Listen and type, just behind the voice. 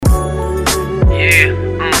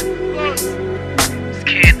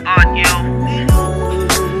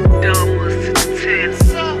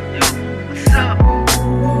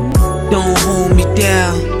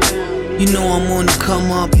You know I'm on the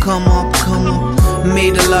come up, come up, come up.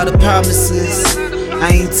 Made a lot of promises,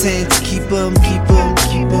 I intend to keep them, keep them,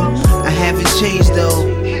 keep them. I haven't changed though,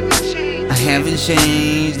 I haven't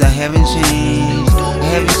changed, I haven't changed, I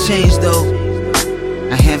haven't changed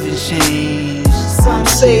though, I haven't changed. Some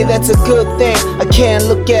say that's a good thing. I can't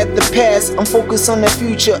look at the past, I'm focused on the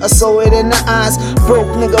future. I saw it in her eyes. Broke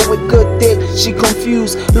nigga with good dick, she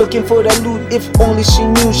confused, looking for the loot. If only she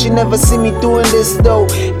knew, she never see me doing this though.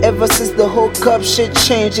 Ever since the hookup shit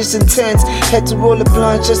changed, it's intense. Had to roll a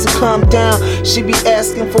blunt just to calm down. She be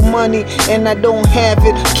asking for money and I don't have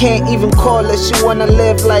it. Can't even call her, she wanna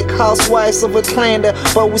live like housewives of a clander.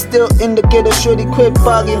 But we still in the ghetto, shorty quit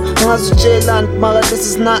bugging. Ngazu Jaylan, mother, this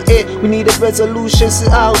is not it. We need a resolution. She's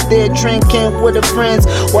out there drinking with her friends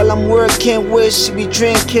while I'm working where she be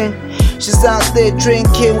drinking. She's out there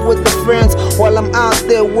drinking with her friends while I'm out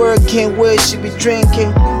there working where she be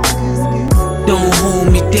drinking. Don't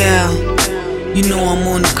hold me down, you know I'm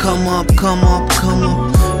on the come up, come up, come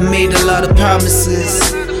up. Made a lot of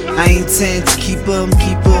promises, I intend to keep them,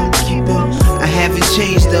 keep them, keep them. I haven't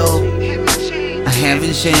changed though, I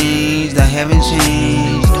haven't changed, I haven't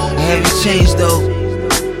changed, I haven't changed though,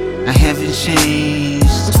 I haven't changed.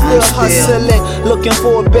 I'm still hustling, looking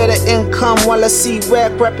for a better income while I see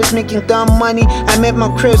rappers making dumb money. I'm at my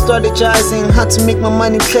crib strategizing how to make my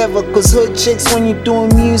money clever. Cause hood chicks, when you're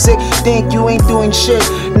doing music, think you ain't doing shit.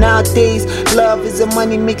 Nowadays, love is a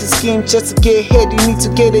money making scheme just to get hit. You need to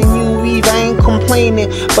get a new weave, I ain't complaining,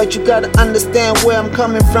 but you gotta understand where I'm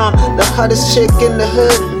coming from. The hottest chick in the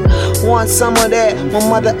hood, want some of that. My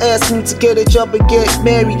mother asked me to get a job and get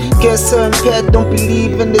married. Guess her impaired, don't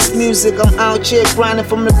believe in this music. I'm out here grinding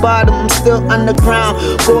from the bottom, I'm still underground,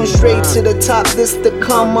 going straight to the top. This the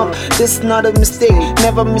come up, this not a mistake.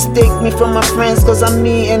 Never mistake me from my friends, cause I'm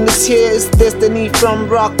me and this here is destiny. From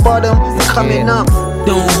rock bottom and coming up.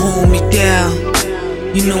 Don't hold me down,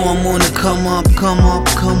 you know I'm on the come up, come up,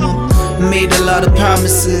 come up. Made a lot of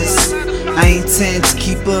promises, I intend to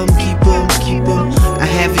keep them, keep them, keep them. I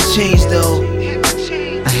haven't changed though,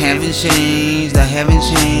 I haven't changed, I haven't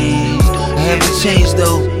changed, I haven't changed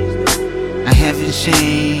though, I haven't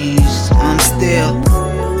changed. I'm still